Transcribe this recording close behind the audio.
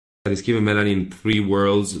Describe Melanie in 3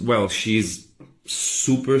 words. Well, she's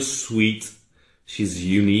super sweet, she's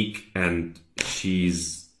unique, and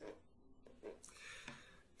she's...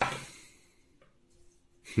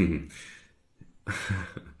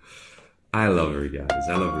 I love her, guys.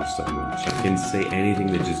 I love her so much. I can't say anything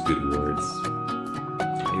than just good words.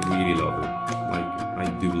 I really love her. Like, I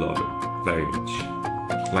do love her very much.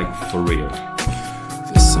 Like, for real.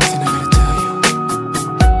 There's something I gotta tell you.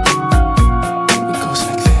 It goes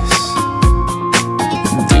like this.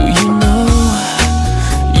 Do you know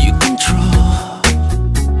you control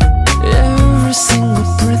every single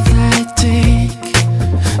breath I take?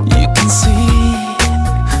 You can see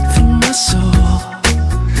through my soul.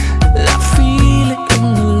 I feel it in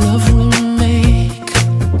the love we make.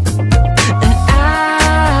 And I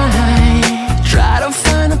try to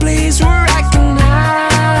find a place where I can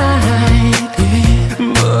hide, yeah.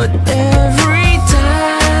 But every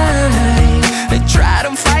time I try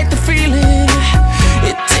to fight the feeling,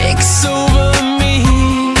 it takes over me,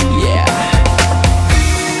 yeah.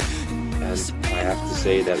 And I have to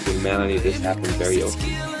say that with Melanie, this happened very often.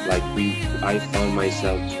 Like, I found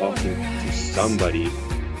myself talking to somebody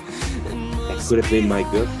that could have been my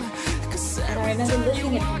girlfriend. I remember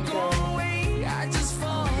looking at him going,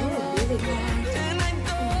 you're a really good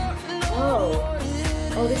actor.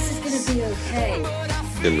 Oh, this is gonna be okay.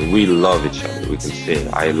 And we love each other. We can say,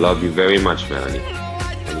 I love you very much, Melanie.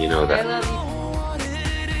 And you know I that. love you.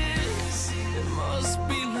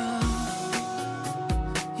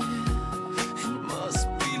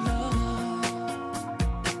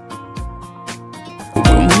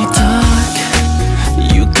 When we talk,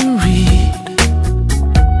 you can read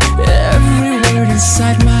every word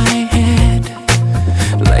inside my head.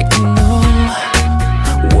 Like you know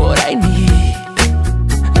what I need.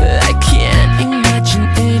 I can't imagine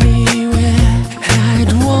anywhere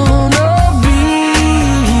I'd wanna be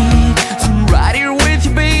than right here with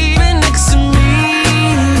you, baby, next to me.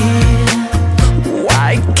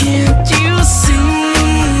 Why can't you see?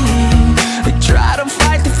 I try to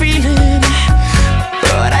fight the feeling,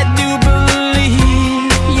 but I do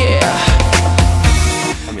believe, yeah.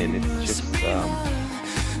 I mean, it's just,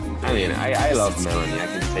 I love Melanie. I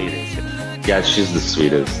can say this. Yeah, she's the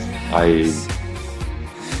sweetest.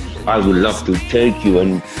 I would love to take you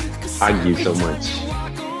and hug you so much. I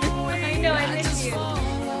know, I miss you.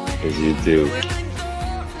 As you do.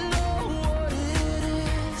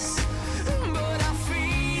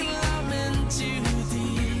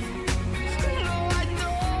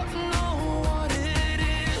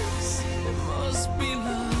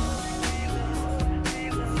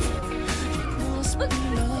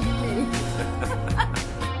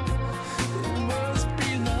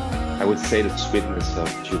 I would say the sweetness of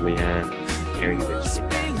Julianne, caring that she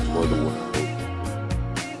can for the world,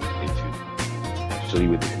 especially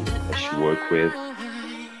with the people that she worked with.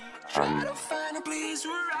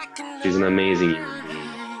 She's an amazing human being,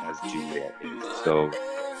 as Giulio is. So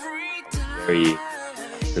very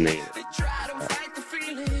fascinated.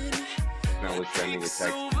 And I was sending a text to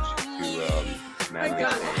Melanie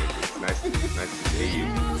saying, it's nice to see you.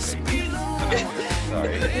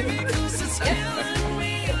 Sorry.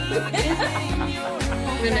 I'm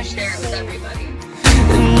gonna share it with everybody.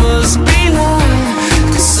 It must be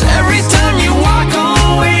love, 'cause every time you walk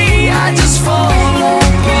away, I just fall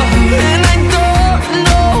apart. And I don't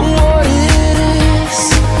know what it is,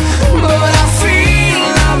 but I feel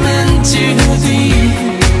I'm in too deep.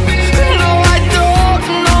 No, I don't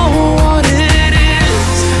know what it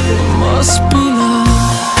is. It must be love.